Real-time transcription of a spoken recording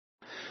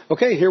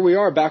Okay, here we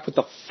are back with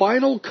the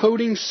final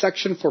coding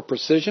section for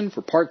precision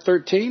for part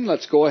 13.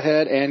 Let's go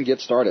ahead and get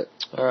started.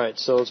 All right,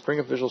 so let's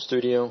bring up Visual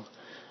Studio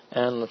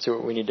and let's see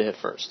what we need to hit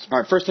first. All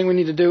right, first thing we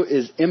need to do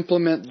is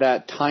implement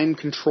that time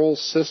control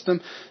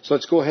system. So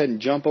let's go ahead and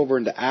jump over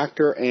into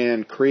Actor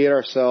and create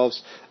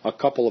ourselves a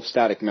couple of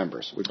static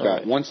members. We've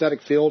got one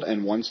static field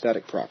and one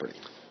static property.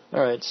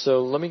 All right,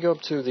 so let me go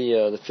up to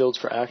the fields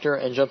for Actor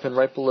and jump in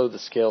right below the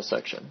scale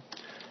section.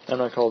 I'm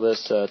going to call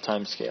this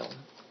time scale.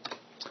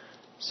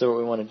 So what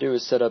we want to do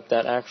is set up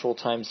that actual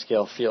time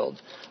scale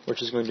field,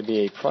 which is going to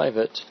be a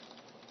private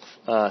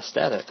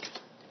static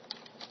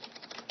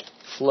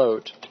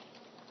float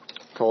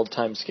called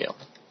timescale,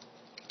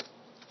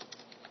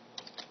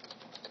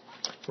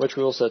 which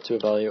we will set to a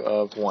value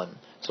of 1.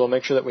 So we'll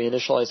make sure that we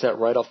initialize that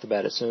right off the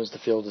bat as soon as the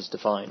field is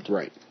defined.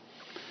 Right.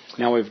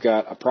 Now we've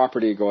got a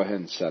property to go ahead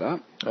and set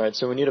up. All right,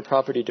 so we need a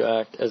property to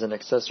act as an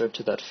accessor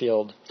to that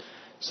field.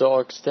 So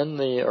I'll expand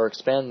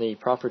the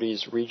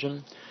properties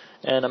region,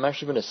 and I'm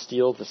actually going to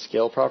steal the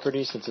scale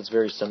property since it's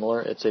very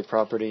similar. It's a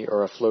property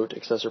or a float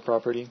accessor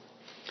property,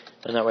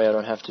 and that way I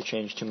don't have to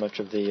change too much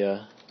of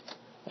the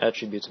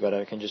attributes about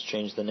it. I can just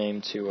change the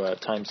name to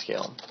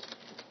timescale.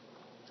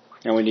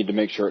 And we need to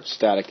make sure it's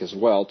static as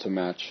well to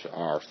match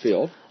our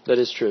field. That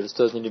is true. This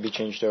does need to be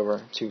changed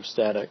over to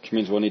static. Which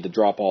means we'll need to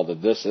drop all the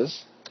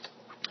thises.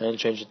 And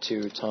change it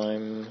to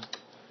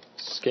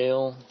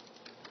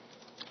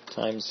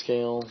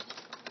timescale.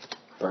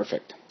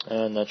 Perfect.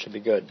 And that should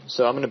be good.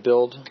 So I'm going to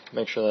build,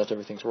 make sure that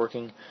everything's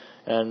working.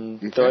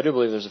 And though I do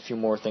believe there's a few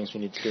more things we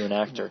need to do in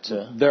Actor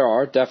to... There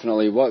are,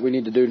 definitely. What we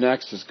need to do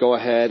next is go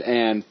ahead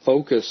and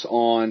focus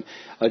on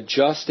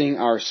adjusting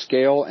our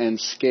scale and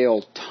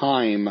scale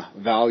time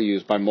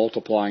values by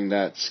multiplying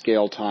that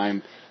scale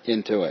time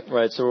into it.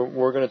 Right, so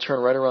we're going to turn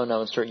right around now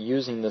and start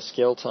using the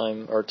scale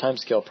time or time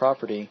scale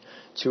property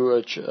to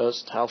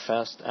adjust how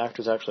fast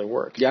actors actually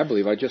work. Yeah, I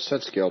believe I just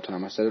said scale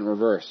time. I said it in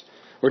reverse.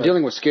 We're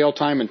dealing with scale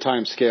time and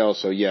time scale,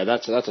 so yeah,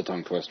 that's a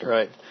tongue twister.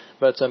 Right,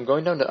 but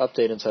going down to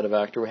Update inside of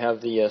Actor, we have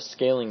the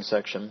scaling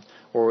section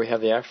where we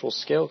have the actual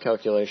scale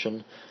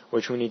calculation,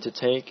 which we need to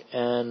take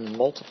and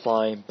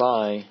multiply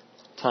by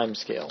time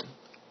scale.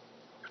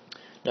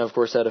 Now, of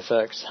course, that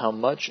affects how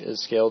much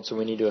is scaled, so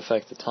we need to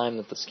affect the time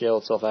that the scale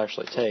itself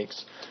actually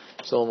takes.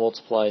 So we'll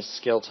multiply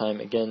scale time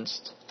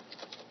against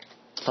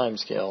time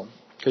scale.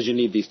 Because you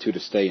need these two to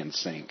stay in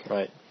sync.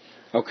 Right.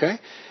 Okay.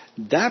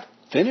 That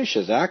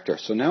finishes Actor.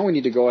 So now we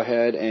need to go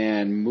ahead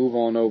and move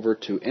on over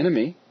to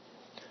Enemy.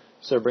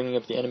 So bringing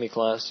up the enemy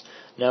class,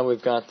 now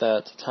we've got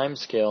that time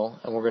scale,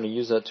 and we're going to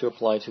use that to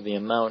apply to the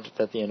amount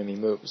that the enemy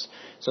moves.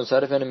 So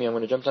inside of enemy, I'm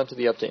going to jump down to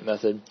the update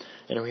method,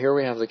 and here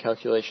we have the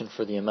calculation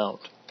for the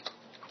amount.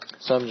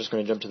 So I'm just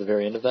going to jump to the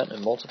very end of that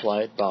and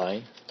multiply it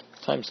by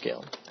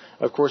timescale.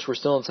 Of course, we're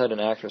still inside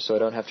an actor, so I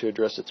don't have to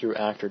address it through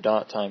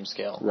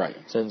actor.timescale. Right.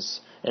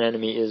 Since an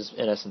enemy is,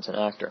 in essence, an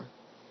actor.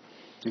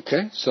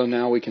 Okay, so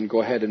now we can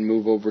go ahead and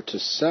move over to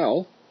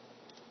cell,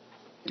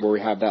 where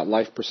we have that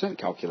life percent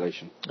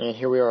calculation. And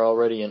here we are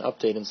already in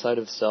update inside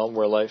of the cell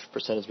where life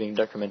percent is being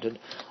decremented.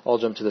 I'll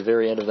jump to the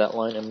very end of that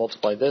line and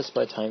multiply this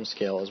by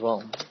timescale as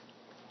well.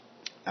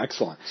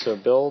 Excellent. So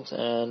build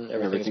and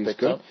everything's picked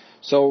good. up.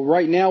 So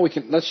right now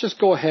let's just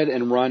go ahead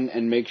and run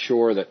and make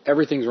sure that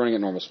everything's running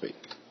at normal speed.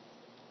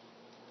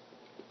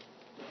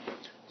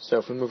 So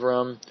if we move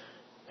around,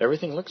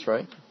 everything looks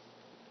right.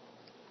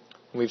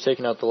 We've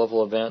taken out the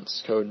level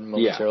advanced code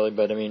momentarily,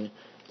 but I mean,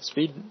 the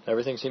speed,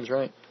 everything seems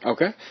right.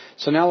 Okay.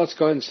 So now let's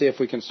go ahead and see if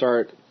we can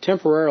start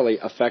temporarily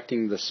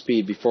affecting the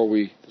speed before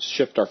we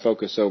shift our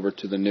focus over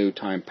to the new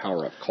time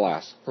power-up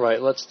class.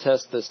 Right. Let's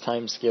test this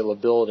time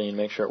scalability and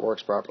make sure it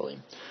works properly.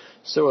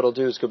 So what I'll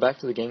do is go back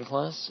to the game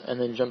class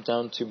and then jump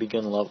down to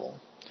begin level.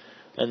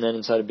 And then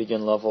inside of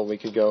begin level, we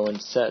could go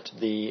and set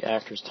the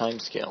actor's time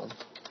scale.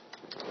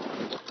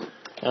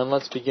 And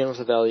let's begin with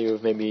a value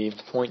of maybe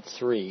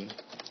 0.3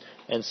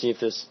 and see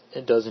if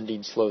it does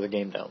indeed slow the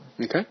game down.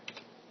 Okay.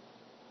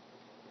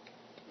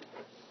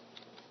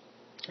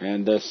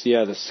 And the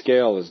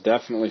scale is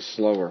definitely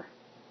slower.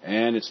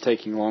 And it's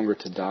taking longer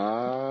to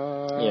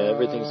die. Yeah,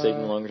 everything's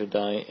taking longer to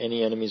die.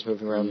 Any enemies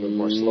moving around move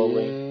more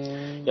slowly.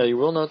 Now, you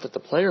will note that the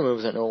player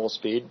moves at normal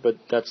speed, but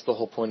that's the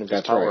whole point of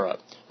this power-up,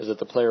 is that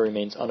the player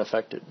remains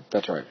unaffected.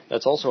 That's right.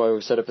 That's also why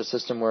we've set up a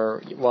system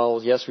where,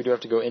 while, yes, we do have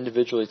to go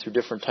individually through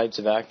different types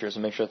of actors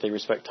and make sure that they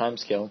respect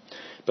timescale,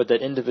 but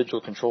that individual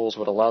control is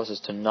what allows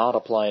us to not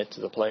apply it to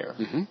the player.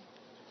 Mm-hmm.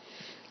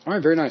 All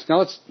right, very nice.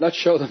 Now let's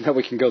show them that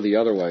we can go the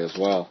other way as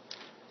well.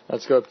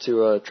 Let's go up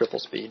to triple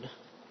speed.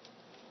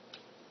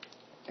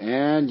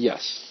 And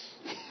yes.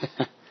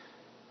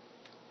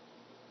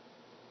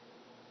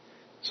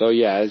 So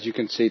yeah, as you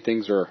can see,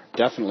 things are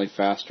definitely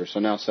faster. So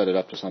now set it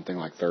up to something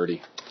like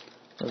 30.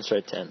 Let's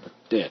try 10.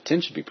 Yeah,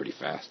 10 should be pretty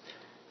fast.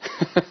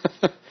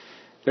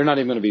 They're not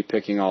even going to be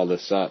picking all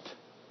this up.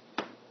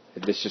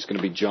 It's just going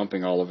to be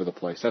jumping all over the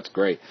place. That's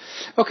great.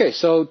 Okay,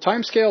 so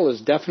timescale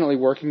is definitely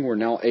working. We're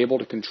now able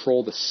to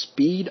control the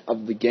speed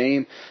of the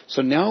game.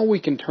 So now we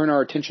can turn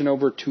our attention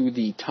over to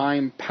the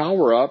time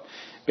power-up,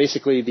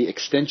 basically the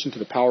extension to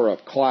the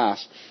power-up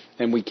class.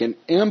 and we can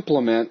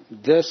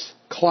implement this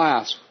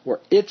class where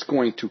it's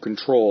going to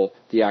control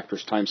the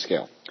actor's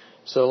timescale.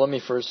 So let me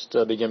first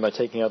begin by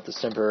taking out this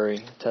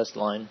temporary test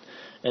line,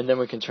 and then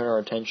we can turn our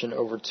attention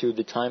over to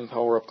the time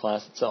power-up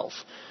class itself.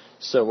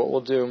 So what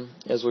we'll do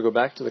is we'll go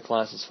back to the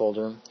classes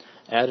folder,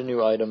 add a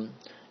new item,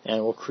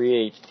 and we'll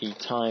create the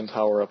time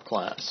power-up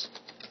class.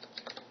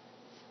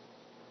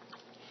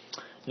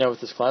 Now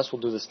with this class,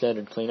 we'll do the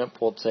standard cleanup.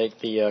 We'll take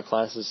the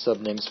class's sub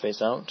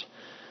namespace out,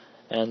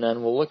 and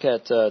then we'll look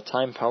at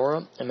time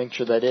power-up and make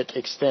sure that it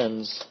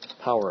extends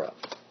power-up.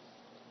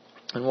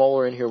 And while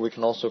we're in here, we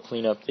can also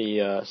clean up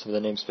the some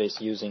of the namespace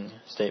using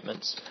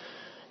statements.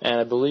 And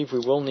I believe we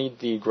will need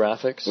the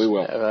graphics, we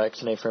will.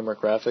 XNA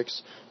Framework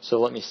graphics, so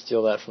let me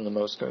steal that from the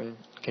most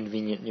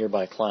convenient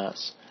nearby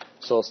class.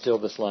 So I'll steal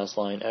this last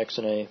line,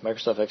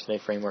 Microsoft XNA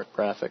Framework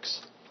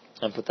graphics,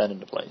 and put that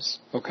into place.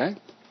 Okay.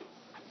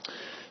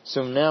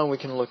 So now we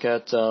can look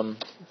at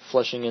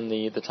fleshing in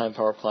the time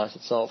power class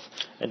itself.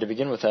 And to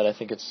begin with that, I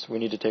think we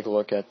need to take a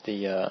look at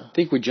the. I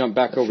think we jump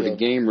back over to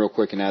game real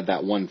quick and add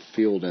that one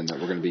field in that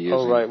we're going to be using.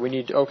 Oh right, we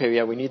need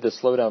the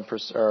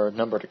slowdown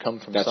number to come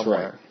from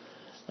somewhere. Right.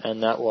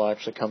 And that will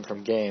actually come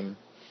from game.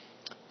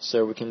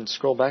 So we can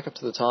scroll back up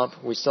to the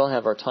top. We still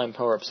have our time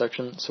power up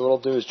section. So what I'll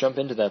do is jump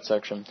into that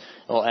section and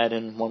I'll add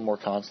in one more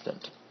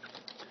constant.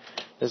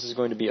 This is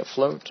going to be a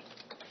float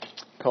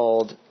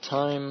called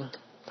time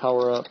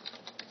power up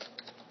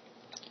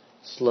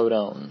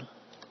slowdown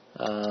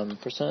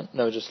percent.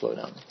 No, just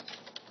slowdown.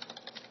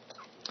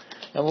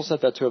 And we'll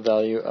set that to a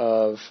value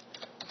of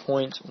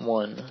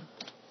 0.1.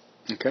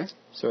 Okay.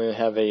 So we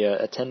have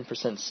a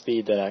 10%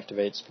 speed that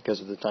activates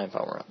because of the time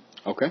power up.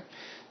 Okay.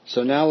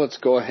 So now let's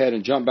go ahead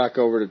and jump back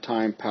over to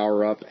time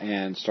power up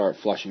and start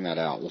flushing that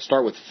out. We'll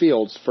start with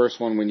fields. First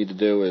one we need to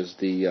do is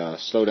the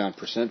slowdown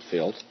percent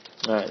field.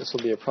 All right. This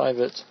will be a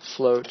private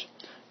float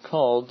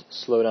called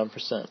slowdown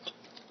percent.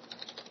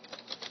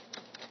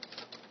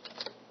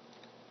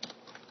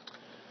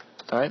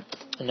 Alright,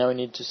 and now we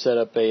need to set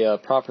up a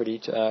property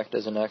to act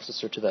as an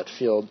accessor to that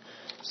field.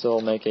 So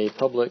we'll make a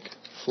public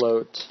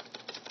float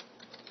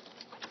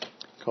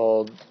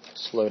called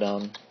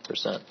slowdown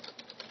percent.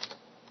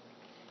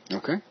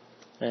 Okay.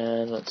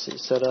 And let's see,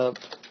 set up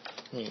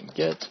the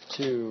get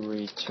to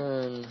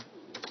return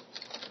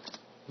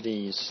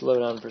the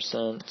slowdown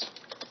percent.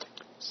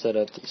 Set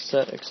up the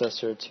set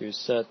accessor to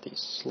set the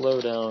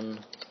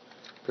slowdown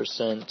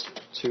percent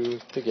to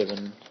the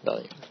given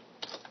value.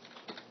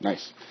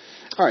 Nice.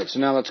 Alright, so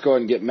now let's go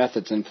ahead and get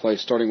methods in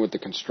place, starting with the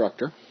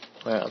constructor.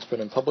 Alright, let's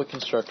put in public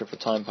constructor for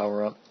time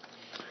power up.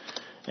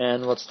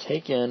 And let's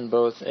take in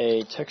both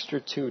a texture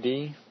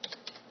 2D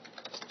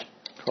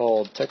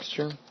called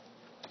texture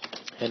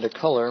and a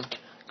color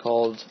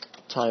called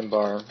time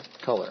bar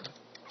color.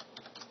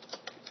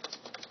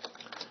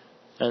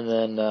 And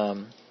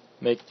then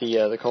make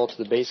the call to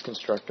the base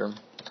constructor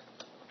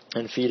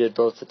and feed it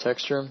both the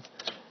texture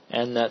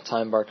and that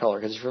time bar color.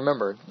 Because if you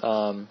remember,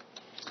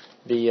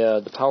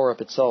 the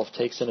power-up itself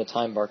takes in a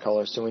time bar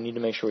color, so we need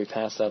to make sure we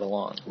pass that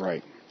along.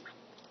 Right.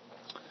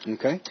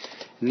 Okay.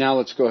 Now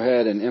let's go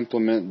ahead and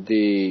implement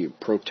the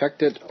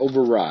protected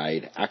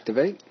override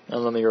activate.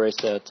 And let me erase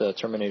that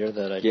terminator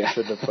that I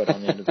should have put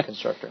on the end of the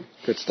constructor.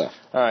 Good stuff.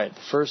 All right,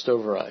 first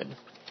override.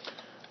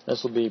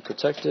 This will be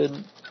protected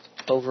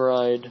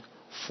override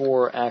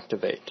for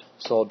activate.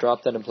 So I'll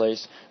drop that in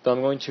place, but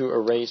I'm going to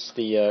erase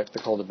the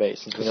call to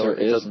base since we know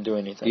it doesn't do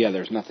anything. Yeah,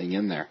 there's nothing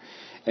in there.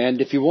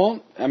 And if you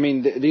won't, I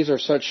mean, these are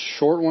such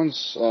short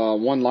ones,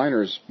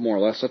 one-liners more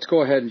or less. Let's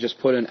go ahead and just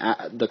put in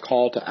the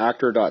call to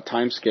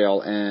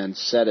actor.timescale and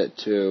set it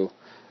to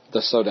the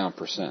slowdown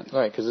percent. All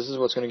right, because this is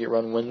what's going to get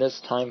run when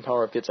this time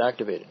power-up gets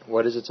activated.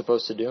 What is it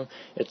supposed to do?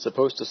 It's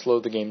supposed to slow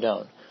the game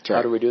down. Right.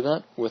 How do we do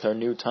that? With our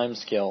new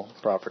timescale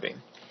property.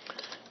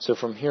 So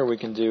from here we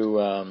can do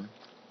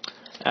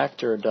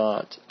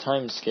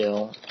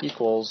actor.timescale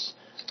equals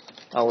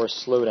our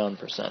slowdown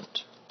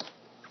percent.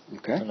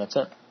 Okay. And that's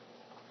it.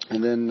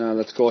 And then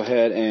let's go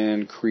ahead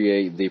and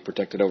create the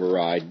protected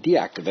override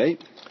deactivate.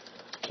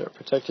 So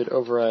protected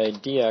override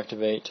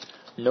deactivate,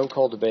 no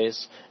call to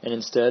base, and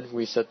instead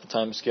we set the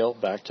timescale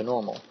back to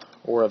normal,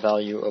 or a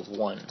value of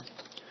 1.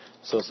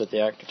 So set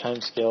the actor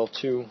timescale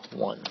to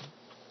 1.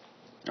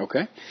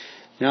 Okay.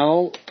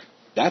 Now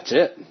that's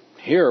it.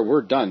 Here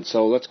we're done.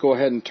 So let's go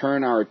ahead and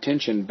turn our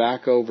attention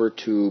back over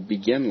to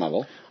begin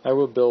level. I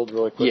will build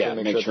really quickly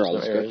and make sure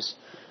there's no errors.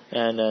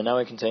 And now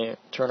we can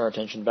turn our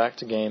attention back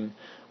to game,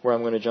 where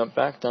I'm going to jump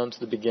back down to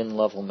the begin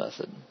level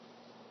method.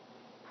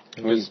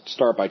 We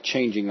start by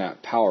changing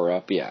that power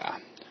up,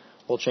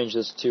 We'll change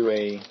this to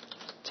a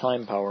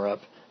time power up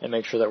and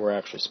make sure that we're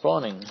actually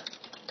spawning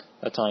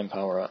a time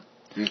power up.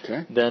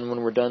 Okay. Then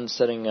when we're done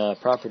setting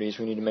properties,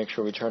 we need to make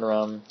sure we turn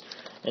around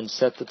and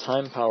set the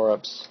time power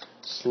up's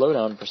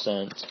slowdown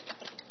percent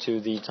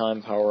to the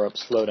time power up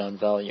slowdown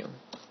value.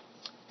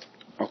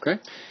 Okay.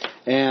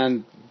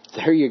 And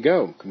there you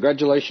go.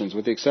 Congratulations.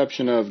 With the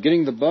exception of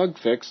getting the bug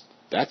fixed,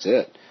 that's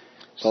it.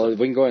 So we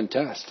can go ahead and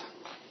test.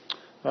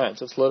 Alright,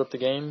 so let's load up the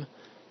game,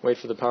 wait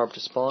for the power-up to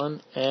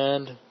spawn,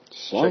 and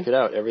Slow. Check it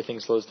out. Everything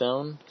slows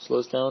down,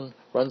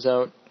 runs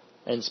out,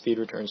 and speed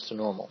returns to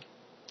normal.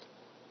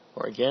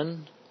 Or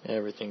again,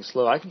 everything's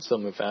slow. I can still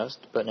move fast,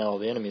 but now all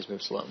the enemies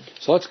move slow.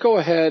 So let's go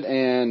ahead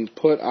and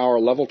put our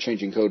level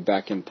changing code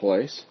back in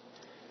place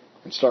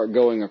and start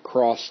going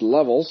across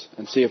levels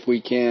and see if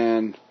we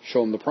can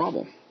show them the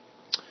problem.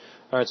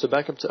 Alright, so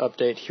back up to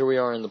update. Here we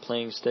are in the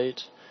playing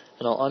state,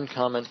 and I'll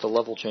uncomment the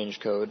level change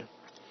code,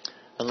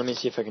 and let me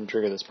see if I can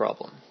trigger this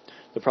problem.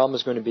 The problem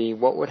is going to be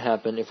what would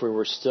happen if we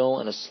were still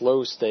in a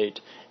slow state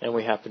and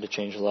we happen to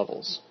change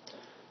levels.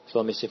 So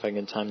let me see if I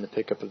can time the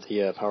pickup of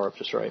the power-up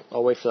just right.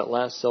 I'll wait for that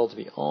last cell to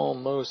be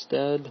almost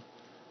dead,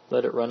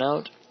 let it run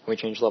out, and we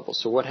change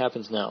levels. So what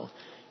happens now?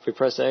 If we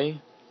press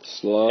A,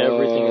 slow.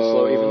 Everything is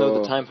slow, even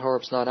though the time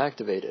power-up's not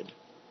activated.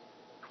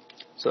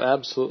 So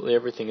absolutely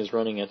everything is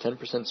running at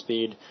 10%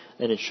 speed,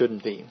 and it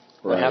shouldn't be.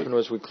 What happened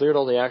was we cleared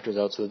all the actors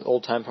out, so the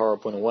old time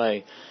power-up went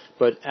away,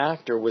 but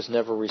actor was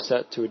never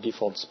reset to a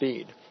default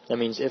speed. That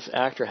means if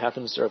actor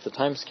happens, or if the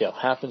time scale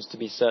happens to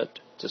be set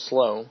to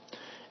slow,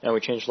 and we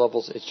change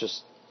levels, it's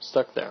just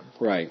stuck there.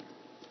 Right.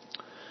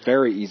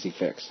 Very easy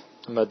fix.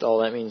 But all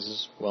that means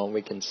is, well,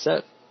 we can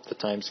set the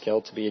time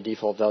scale to be a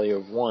default value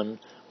of 1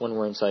 when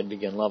we're inside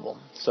begin level.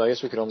 So I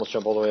guess we could almost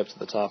jump all the way up to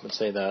the top and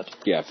say that.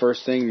 Yeah,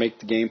 first thing, make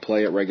the game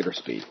play at regular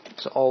speed.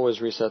 So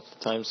always reset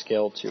the time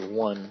scale to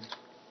 1,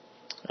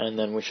 and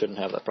then we shouldn't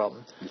have that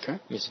problem. Okay.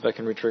 Let me see if I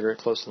can retrigger it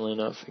closely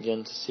enough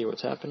again to see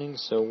what's happening.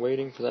 So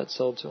waiting for that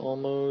cell to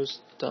almost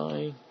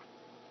die.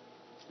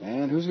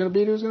 And who's going to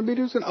beat who's going to beat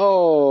who's going to...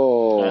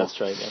 Oh! Let's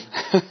try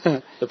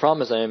again. The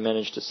problem is I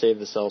managed to save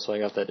the cell, so I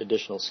got that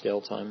additional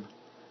scale time.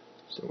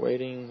 So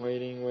waiting.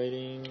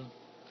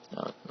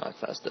 No, not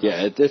fast enough.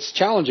 Yeah, it's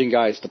challenging,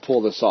 guys, to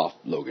pull this off.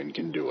 Logan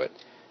can do it.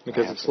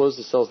 Because it slows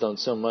the cells down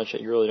so much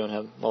that you really don't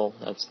have... Well,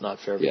 that's not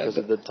fair because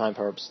of the time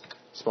power-ups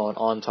spawn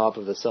on top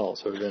of the cell,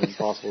 so it would have been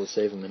impossible to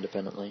save them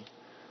independently.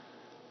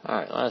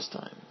 Alright, last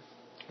time.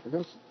 There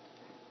it goes.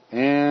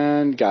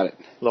 And got it.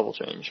 Level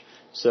change.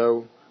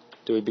 So,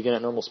 do we begin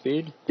at normal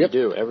speed? Yep. We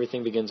do.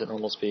 Everything begins at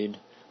normal speed.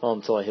 Well,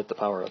 until I hit the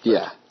power-up.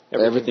 Yeah.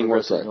 Everything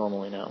works right.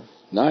 normally now.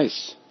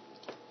 Nice.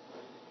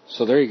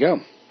 So there you go.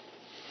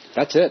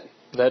 That's it.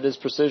 That is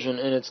precision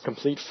in its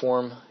complete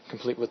form,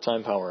 complete with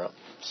time power-up.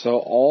 So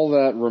all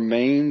that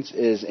remains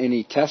is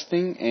any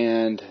testing,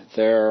 and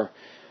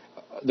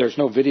there's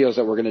no videos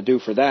that we're going to do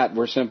for that.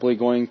 We're simply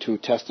going to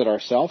test it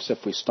ourselves.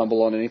 If we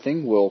stumble on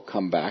anything, we'll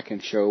come back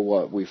and show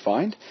what we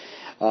find.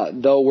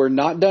 Though we're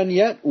not done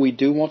yet, we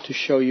do want to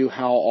show you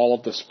how all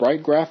of the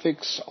sprite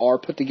graphics are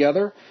put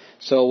together.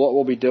 So what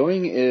we'll be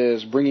doing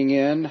is bringing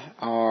in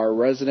our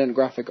resident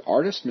graphic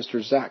artist,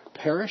 Mr. Zach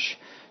Parrish,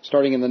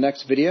 starting in the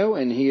next video,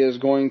 and he is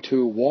going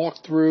to walk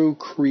through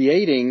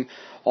creating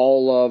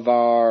all of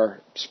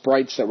our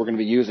sprites that we're going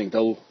to be using.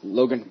 Though,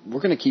 Logan,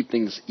 we're going to keep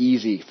things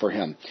easy for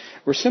him.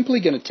 We're simply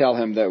going to tell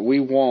him that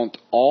we want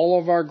all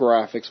of our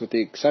graphics, with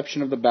the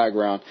exception of the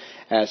background,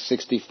 as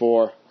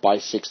 64 by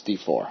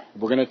 64.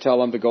 We're going to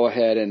tell him to go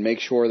ahead and make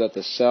sure that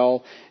the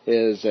cell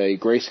is a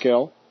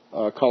grayscale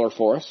color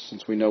for us,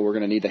 since we know we're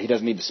going to need that. He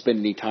doesn't need to spend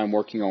any time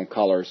working on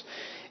colors.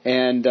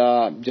 And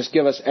just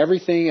give us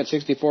everything at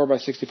 64 by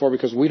 64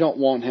 because we don't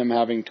want him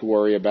having to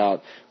worry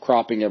about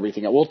cropping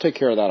everything out. We'll take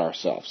care of that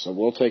ourselves. So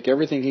we'll take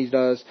everything he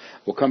does,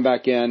 we'll come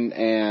back in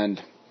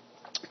and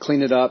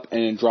clean it up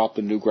and drop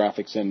the new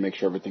graphics in, make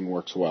sure everything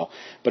works well.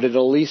 But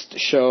it'll at least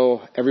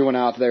show everyone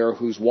out there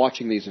who's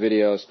watching these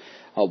videos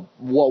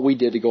what we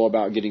did to go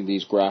about getting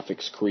these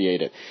graphics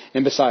created.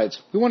 And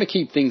besides, we want to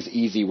keep things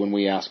easy when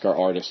we ask our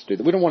artists to do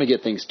that. We don't want to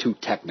get things too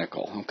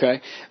technical,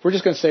 okay? We're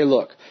just going to say,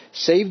 look,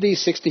 save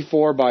these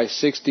 64 by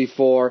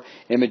 64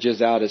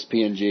 images out as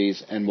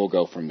PNGs, and we'll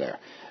go from there.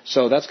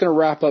 So that's going to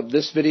wrap up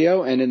this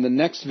video, and in the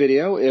next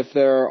video, if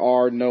there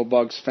are no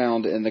bugs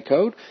found in the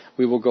code,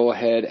 we will go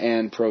ahead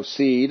and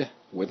proceed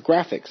with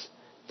graphics.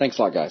 Thanks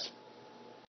a lot, guys.